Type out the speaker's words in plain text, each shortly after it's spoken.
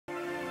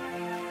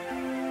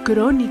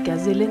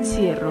Crónicas del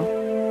encierro.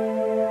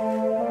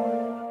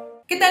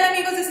 ¿Qué tal,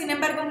 amigos de Sin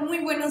embargo? Muy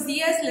buenos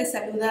días, les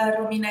saluda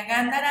Romina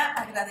Gándara,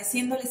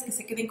 agradeciéndoles que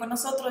se queden con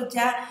nosotros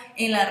ya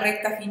en la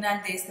recta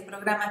final de este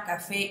programa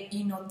Café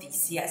y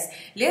Noticias.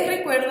 Les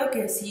recuerdo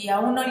que si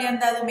aún no le han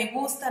dado me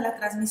gusta a la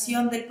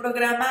transmisión del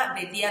programa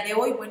del día de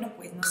hoy, bueno,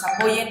 pues nos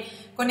apoyen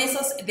con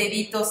esos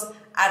deditos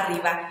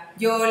arriba.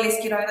 Yo les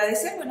quiero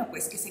agradecer, bueno,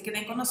 pues que se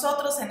queden con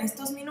nosotros en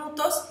estos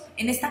minutos,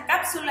 en esta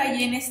cápsula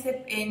y en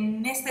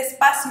este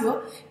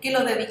espacio que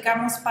lo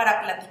dedicamos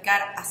para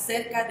platicar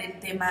acerca del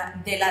tema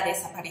de la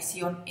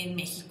desaparición en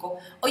México.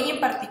 Hoy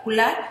en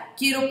particular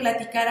quiero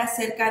platicar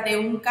acerca de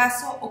un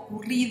caso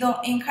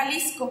ocurrido en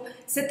Jalisco.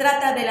 Se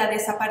trata de la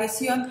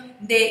desaparición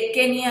de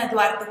Kenia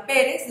Duarte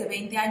Pérez, de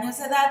 20 años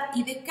de edad,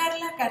 y de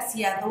Karla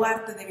García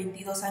Duarte, de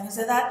 22 años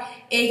de edad.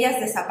 Ellas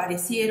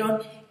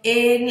desaparecieron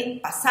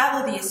el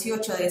pasado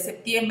 18 de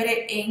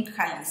septiembre en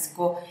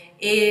Jalisco.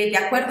 De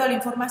acuerdo a la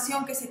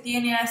información que se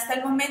tiene hasta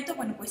el momento,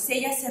 bueno, pues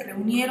ellas se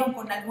reunieron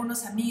con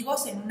algunos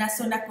amigos en una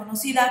zona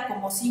conocida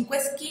como Cinco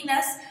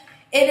Esquinas,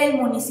 en el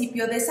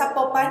municipio de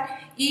Zapopan,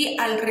 y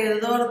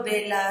alrededor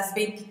de las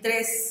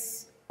 23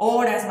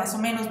 horas, más o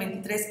menos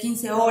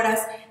 23:15 horas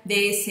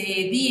de ese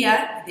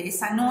día, de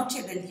esa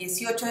noche del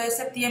 18 de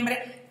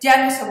septiembre,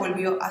 ya no se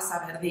volvió a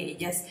saber de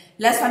ellas.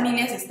 Las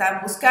familias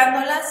están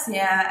buscándolas,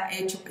 se ha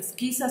hecho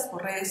pesquisas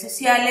por redes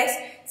sociales,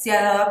 se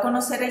ha dado a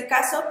conocer el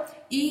caso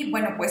y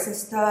bueno, pues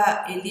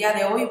el día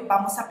de hoy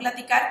vamos a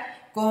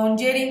platicar con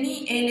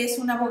Jeremy. Él es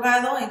un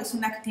abogado, él es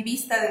un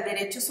activista de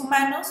derechos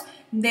humanos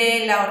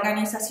de la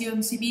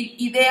organización civil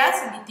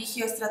IDEAS,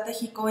 Litigio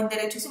Estratégico en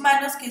Derechos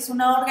Humanos, que es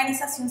una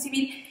organización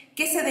civil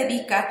que se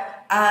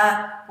dedica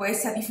a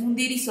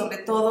difundir y sobre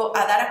todo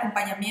a dar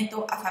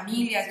acompañamiento a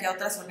familias y a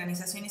otras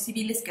organizaciones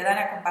civiles que dan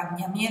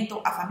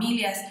acompañamiento a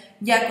familias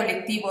y a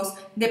colectivos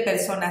de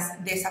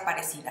personas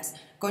desaparecidas.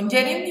 Con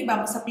Jeremy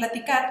vamos a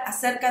platicar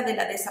acerca de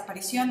la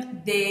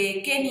desaparición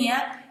de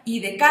Kenia y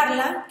de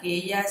Karla, que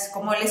ellas,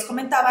 como les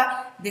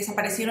comentaba,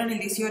 desaparecieron el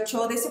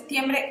 18 de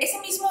septiembre. Ese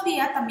mismo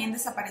día también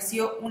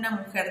desapareció una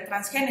mujer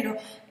transgénero.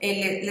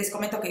 Les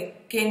comento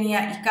que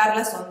Kenia y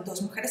Karla son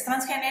dos mujeres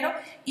transgénero,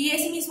 y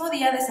ese mismo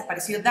día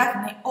desapareció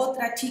Dafne,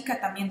 otra chica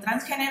también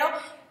transgénero,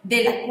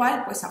 de la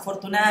cual pues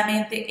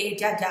afortunadamente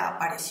ella ya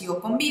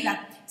apareció con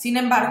vida. Sin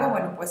embargo,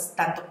 bueno, pues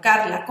tanto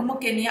Karla como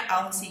Kenia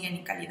aún siguen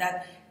en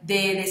calidad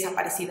de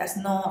desaparecidas.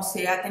 No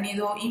se ha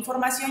tenido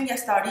información y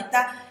hasta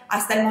ahorita,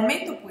 hasta el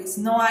momento, pues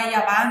no hay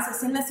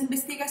avances en las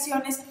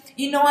investigaciones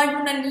y no hay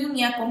una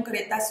línea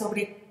concreta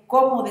sobre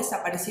cómo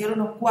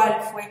desaparecieron o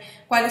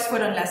cuáles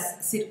fueron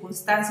las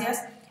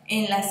circunstancias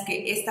en las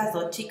que estas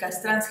dos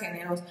chicas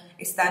transgéneros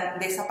están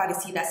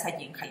desaparecidas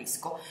allí en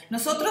Jalisco.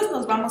 Nosotros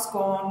nos vamos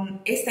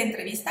con esta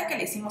entrevista que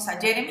le hicimos a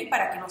Jeremy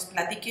para que nos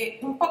platique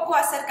un poco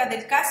acerca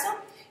del caso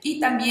y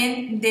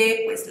también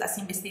de las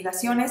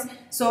investigaciones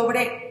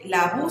sobre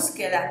la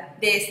búsqueda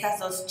de estas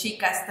dos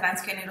chicas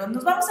transgénero.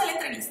 Nos vamos a la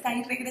entrevista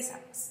y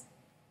regresamos.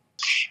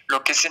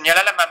 Lo que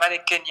señala la mamá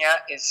de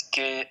Kenia es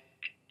que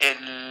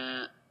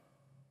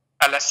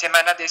a la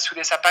semana de su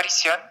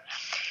desaparición,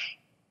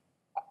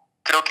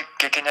 creo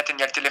que Kenia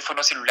tenía el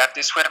teléfono celular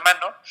de su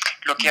hermano.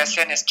 Lo que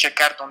hacen es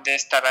checar dónde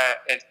estaba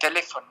el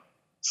teléfono,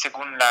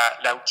 según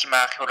la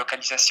última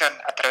geolocalización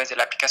a través de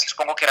la aplicación.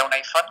 Supongo que era un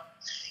iPhone.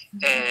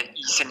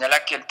 Y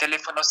señala que el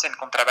teléfono se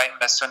encontraba en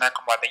una zona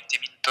como a 20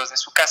 minutos de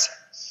su casa,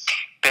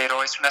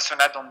 pero es una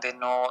zona donde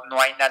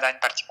no hay nada en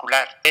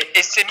particular.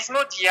 Ese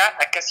mismo día,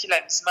 a casi la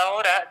misma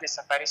hora,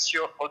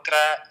 desapareció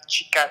otra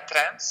chica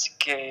trans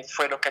que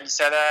fue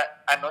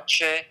localizada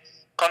anoche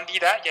con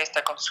vida, ya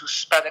está con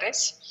sus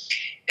padres,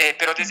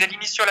 pero desde el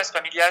inicio las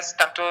familias,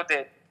 tanto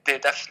de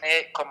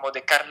Dafne como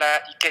de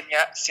Karla y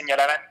Kenia,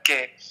 señalaban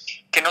que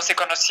no se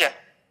conocían,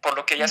 por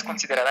lo que ellas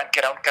consideraban que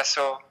era un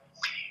caso,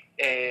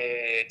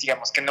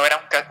 digamos, que no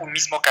era un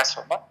mismo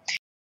caso, ¿no?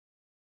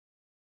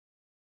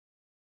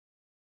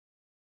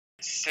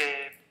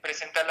 Se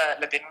presenta la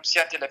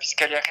denuncia ante la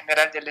Fiscalía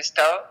General del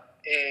Estado,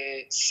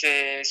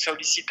 se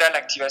solicita la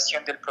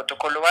activación del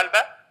protocolo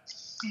ALBA.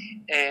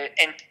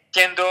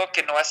 Entiendo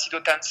que no ha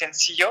sido tan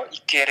sencillo y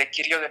que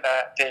requirió de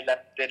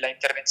la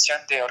intervención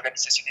de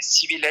organizaciones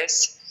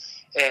civiles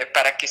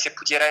para que se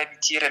pudiera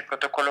emitir el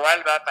protocolo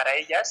ALBA para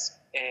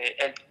ellas,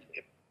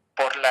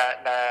 por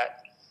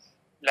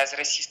las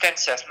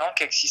resistencias, ¿no?,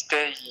 que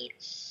existe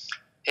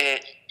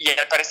y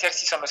al parecer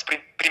sí son los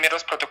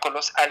primeros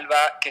protocolos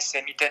ALBA que se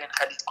emiten en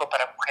Jalisco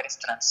para mujeres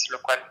trans,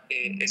 lo cual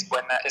es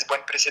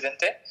buen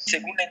precedente.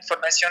 Según la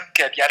información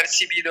que había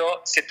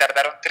recibido, se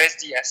tardaron 3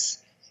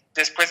 días.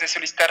 Después de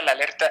solicitar la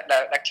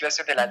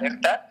activación de la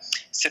alerta,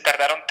 se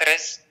tardaron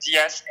 3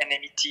 días en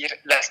emitir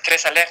las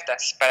 3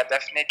 alertas para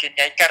Dafne,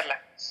 Kenia y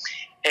Karla.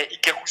 Y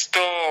que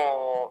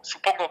justo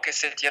supongo que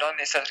se dieron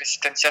esas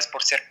resistencias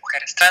por ser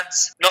mujeres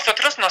trans.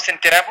 Nosotros nos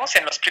enteramos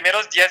en los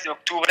primeros días de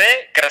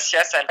octubre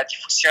gracias a la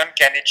difusión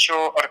que han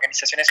hecho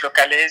organizaciones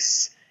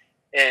locales,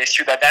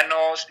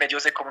 ciudadanos,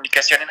 medios de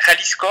comunicación en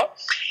Jalisco,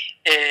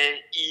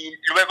 y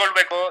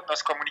luego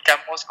nos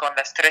comunicamos con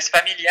las 3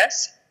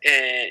 familias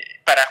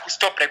para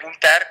justo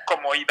preguntar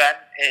cómo iban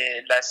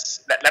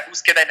la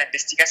búsqueda y la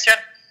investigación.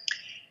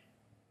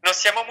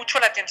 Nos llamó mucho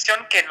la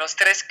atención que en los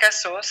 3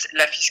 casos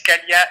la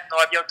Fiscalía no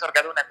había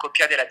otorgado una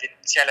copia de la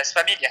denuncia a las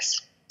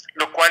familias,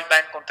 lo cual va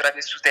en contra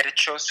de sus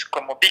derechos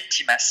como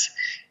víctimas.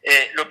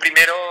 Lo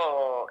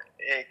primero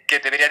que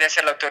debería de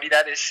hacer la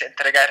autoridad es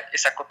entregar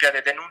esa copia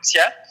de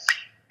denuncia,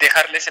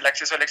 dejarles el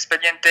acceso al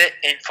expediente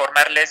e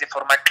informarles de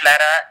forma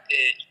clara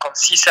y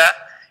concisa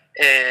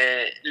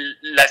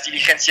las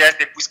diligencias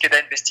de búsqueda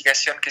e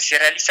investigación que se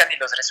realizan y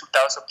los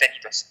resultados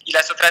obtenidos. Y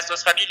las otras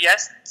 2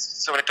 familias,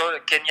 sobre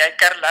todo Kenia y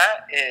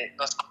Karla,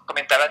 nos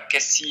comentaban que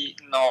sí,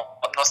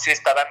 no se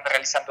estaban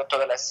realizando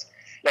todas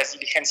las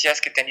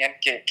diligencias que tenían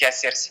que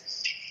hacerse.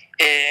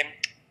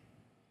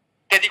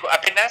 Te digo,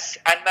 apenas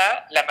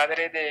Ana, la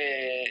madre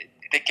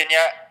de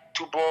Kenia,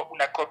 tuvo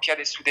una copia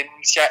de su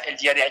denuncia el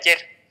día de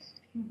ayer.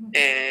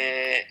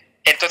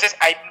 Entonces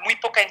hay muy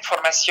poca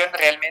información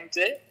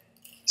realmente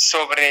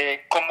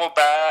sobre cómo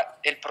va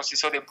el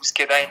proceso de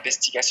búsqueda e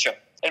investigación.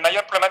 El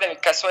mayor problema del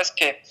caso es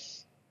que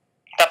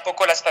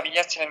tampoco las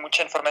familias tienen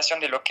mucha información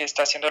de lo que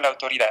está haciendo la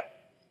autoridad.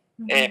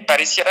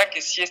 Pareciera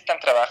que sí están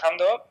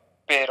trabajando,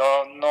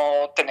 pero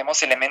no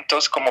tenemos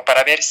elementos como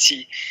para ver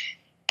si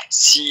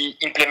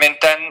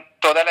implementan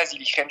todas las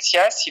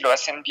diligencias, si lo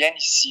hacen bien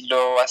y si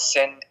lo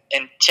hacen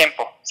en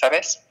tiempo,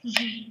 ¿sabes?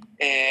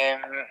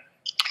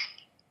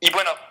 Y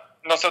bueno,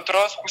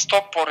 nosotros,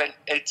 justo por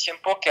el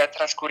tiempo que ha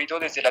transcurrido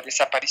desde la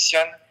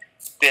desaparición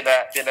de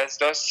las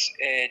 2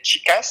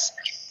 chicas,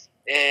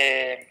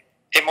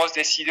 hemos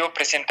decidido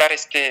presentar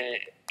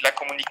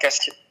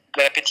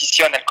la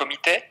petición al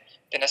Comité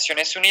de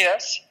Naciones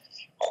Unidas,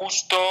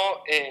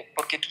 justo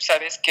porque tú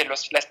sabes que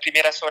las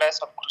primeras horas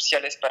son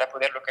cruciales para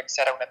poder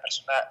localizar a una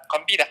persona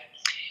con vida.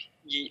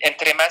 Y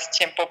entre más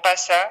tiempo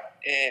pasa,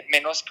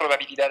 menos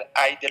probabilidad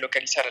hay de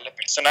localizar a la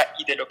persona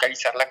y de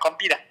localizarla con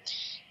vida.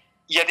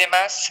 Y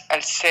además,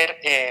 al ser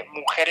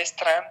mujeres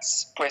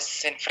trans, pues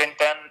se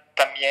enfrentan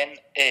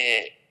también,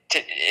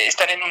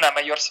 están en una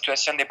mayor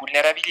situación de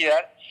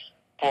vulnerabilidad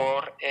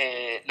por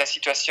la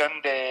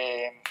situación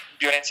de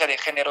violencia de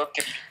género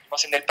que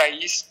vivimos en el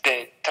país,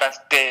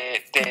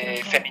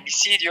 de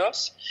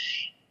feminicidios,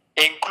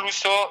 e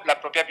incluso la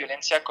propia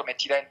violencia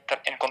cometida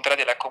en contra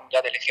de la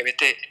comunidad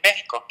LGBT en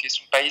México, que es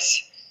un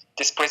país,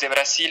 después de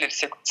Brasil, el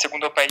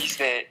segundo país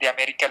de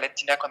América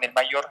Latina con el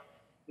mayor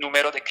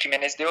número de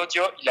crímenes de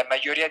odio, y la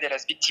mayoría de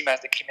las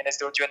víctimas de crímenes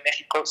de odio en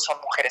México son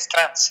mujeres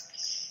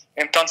trans.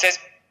 Entonces,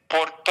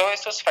 por todos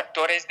esos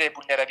factores de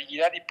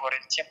vulnerabilidad y por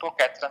el tiempo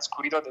que ha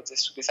transcurrido desde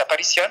su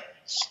desaparición,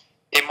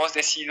 hemos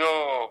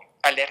decidido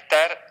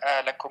alertar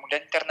a la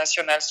comunidad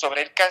internacional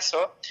sobre el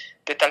caso,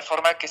 de tal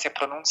forma que se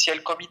pronuncie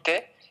el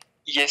comité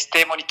y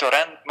esté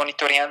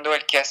monitoreando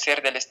el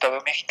quehacer del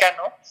Estado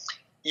mexicano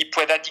y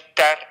pueda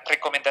dictar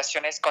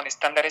recomendaciones con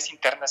estándares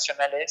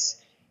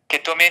internacionales que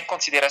tome en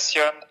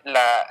consideración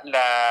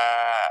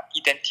la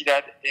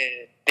identidad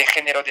de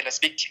género de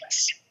las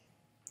víctimas.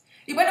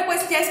 Y bueno,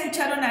 pues ya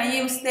escucharon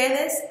ahí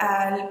ustedes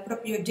al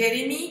propio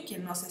Jeremy,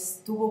 quien nos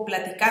estuvo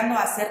platicando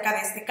acerca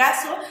de este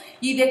caso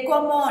y de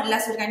cómo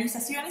las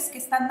organizaciones que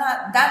están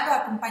dando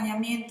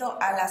acompañamiento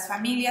a las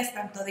familias,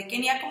 tanto de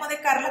Kenia como de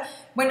Karla,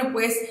 bueno,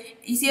 pues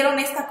hicieron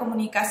esta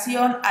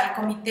comunicación al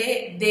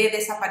Comité de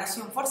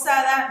Desaparición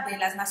Forzada de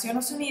las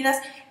Naciones Unidas,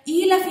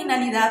 y la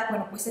finalidad,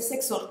 bueno, pues es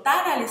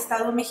exhortar al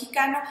Estado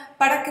mexicano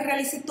para que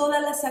realice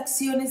todas las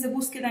acciones de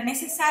búsqueda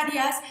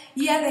necesarias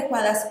y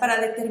adecuadas para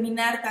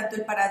determinar tanto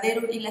el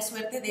paradero y la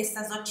suerte de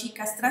estas 2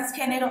 chicas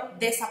transgénero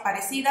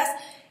desaparecidas,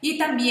 y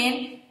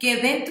también que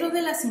dentro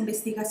de las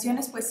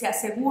investigaciones pues se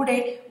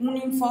asegure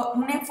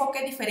un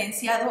enfoque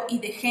diferenciado y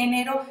de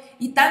género,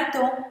 y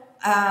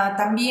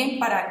también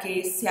para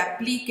que se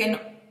apliquen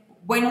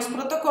buenos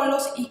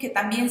protocolos y que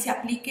también se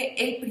aplique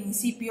el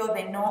principio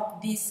de no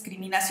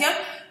discriminación,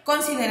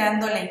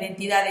 considerando la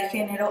identidad de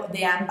género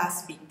de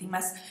ambas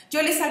víctimas.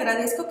 Yo les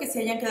agradezco que se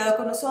hayan quedado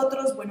con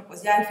nosotros, bueno,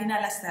 pues ya al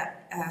final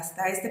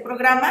hasta este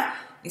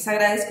programa. Les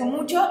agradezco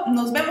mucho.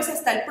 Nos vemos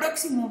hasta el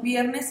próximo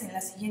viernes en la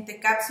siguiente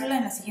cápsula,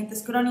 en las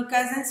siguientes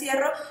crónicas de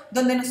encierro,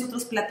 donde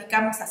nosotros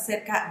platicamos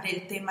acerca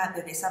del tema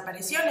de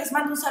desaparición. Les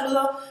mando un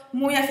saludo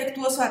muy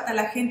afectuoso a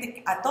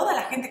toda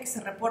la gente que se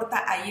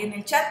reporta ahí en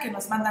el chat, que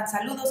nos mandan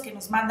saludos, que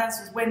nos mandan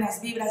sus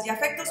buenas vibras y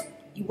afectos.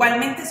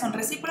 Igualmente son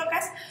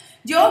recíprocas.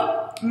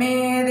 Yo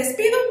me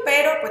despido,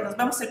 pero pues nos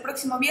vemos el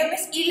próximo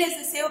viernes y les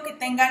deseo que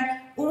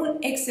tengan un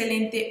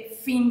excelente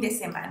fin de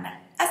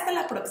semana. Hasta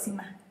la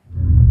próxima.